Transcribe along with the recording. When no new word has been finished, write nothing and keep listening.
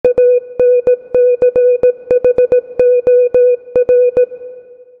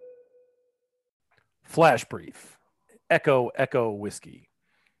Flash Brief, Echo Echo Whiskey.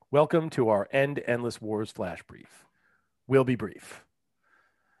 Welcome to our End Endless Wars Flash Brief. We'll be brief.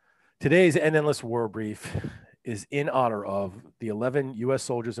 Today's End Endless War Brief is in honor of the 11 U.S.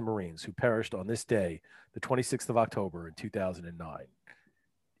 soldiers and Marines who perished on this day, the 26th of October in 2009,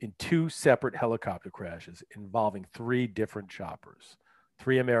 in two separate helicopter crashes involving three different choppers.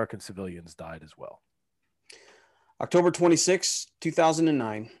 3 American civilians died as well. October 26,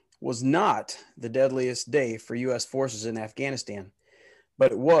 2009 was not the deadliest day for U.S. forces in Afghanistan,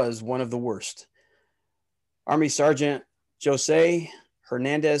 but it was one of the worst. Army Sergeant Jose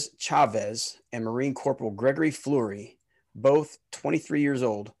Hernandez Chavez and Marine Corporal Gregory Fleury, both 23 years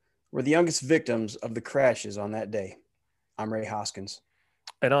old, were the youngest victims of the crashes on that day. I'm Ray Hoskins.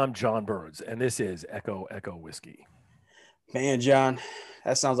 And I'm John Burns, and this is Echo Echo Whiskey. Man, John,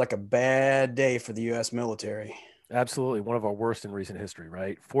 that sounds like a bad day for the U.S. military. Absolutely. One of our worst in recent history,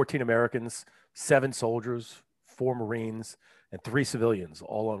 right? 14 Americans, 7 soldiers, 4 Marines, and 3 civilians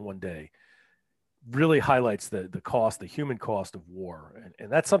all on one day. Really highlights the cost, the human cost of war.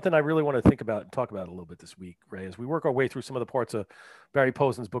 And that's something I really want to think about and talk about a little bit this week, Ray, as we work our way through some of the parts of Barry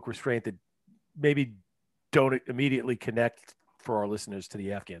Posen's book, Restraint, that maybe don't immediately connect for our listeners to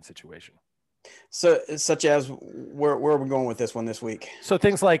the Afghan situation. So, such as where are we going with this one this week? So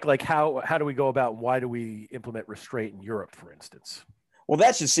things like how do we go about, why do we implement restraint in Europe, for instance? Well,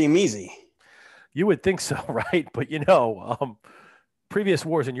 that should seem easy. You would think so, right? But previous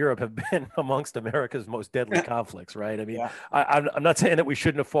wars in Europe have been amongst America's most deadly conflicts, right? I mean, yeah. I'm not saying that we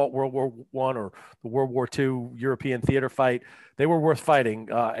shouldn't have fought World War I or the World War II European theater fight. They were worth fighting,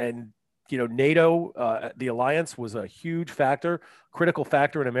 and NATO, the alliance, was a huge factor, critical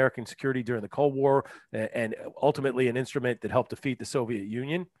factor in American security during the Cold War, and ultimately an instrument that helped defeat the Soviet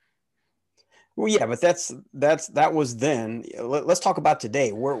Union. Well, yeah, but that was then. Let's talk about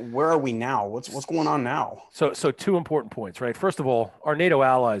today. Where are we now? What's going on now? So 2 important points, right? First of all, our NATO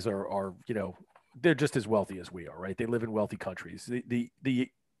allies are they're just as wealthy as we are, right? They live in wealthy countries. The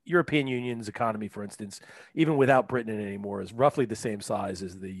European Union's economy, for instance, even without Britain in it anymore, is roughly the same size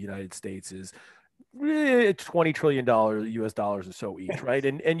as the United States is. $20 trillion US dollars or so each, right?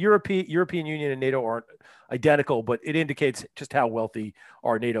 And European Union and NATO aren't identical, but it indicates just how wealthy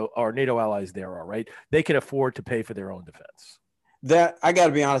our NATO allies there are, right? They can afford to pay for their own defense. That, I got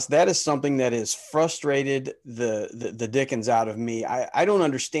to be honest, that is something that has frustrated the dickens out of me. I don't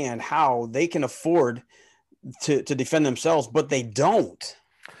understand how they can afford to defend themselves, but they don't.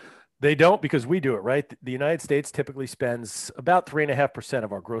 They don't, because we do it, right? The United States typically spends about 3.5%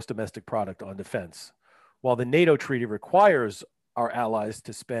 of our gross domestic product on defense, while the NATO treaty requires our allies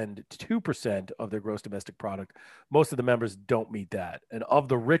to spend 2% of their gross domestic product. Most of the members don't meet that. And of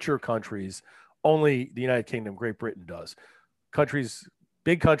the richer countries, only the United Kingdom, Great Britain does.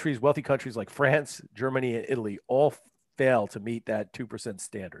 Big countries, wealthy countries like France, Germany, and Italy all fail to meet that 2%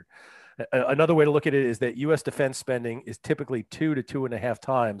 standard. Another way to look at it is that U.S. defense spending is typically 2 to 2.5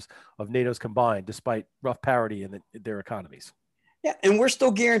 times of NATO's combined, despite rough parity in their economies. Yeah, and we're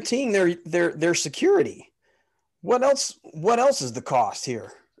still guaranteeing their security. What else is the cost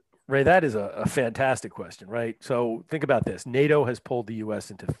here? Ray, that is a fantastic question, right? So think about this. NATO has pulled the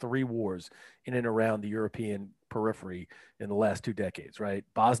U.S. into 3 wars in and around the European periphery in the last 2 decades, right?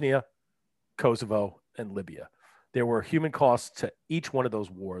 Bosnia, Kosovo, and Libya. There were human costs to each one of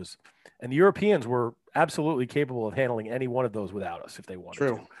those wars, and the Europeans were absolutely capable of handling any one of those without us if they wanted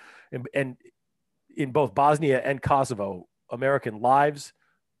to. And in both Bosnia and Kosovo, American lives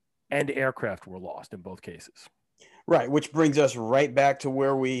and aircraft were lost in both cases. Right, which brings us right back to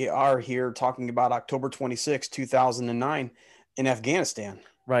where we are here talking about October 26, 2009 in Afghanistan.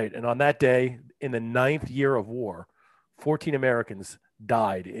 Right, and on that day, in the 9th year of war, 14 Americans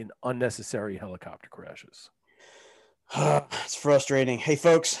died in unnecessary helicopter crashes. It's frustrating. Hey,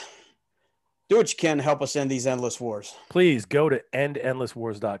 folks, do what you can to help us end these endless wars. Please go to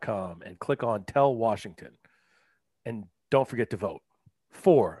endendlesswars.com and click on Tell Washington. And don't forget to vote.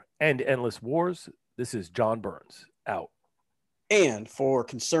 For End Endless Wars, this is John Burns, out. And for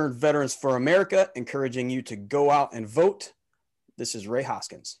Concerned Veterans for America, encouraging you to go out and vote, this is Ray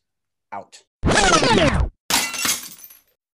Hoskins, out.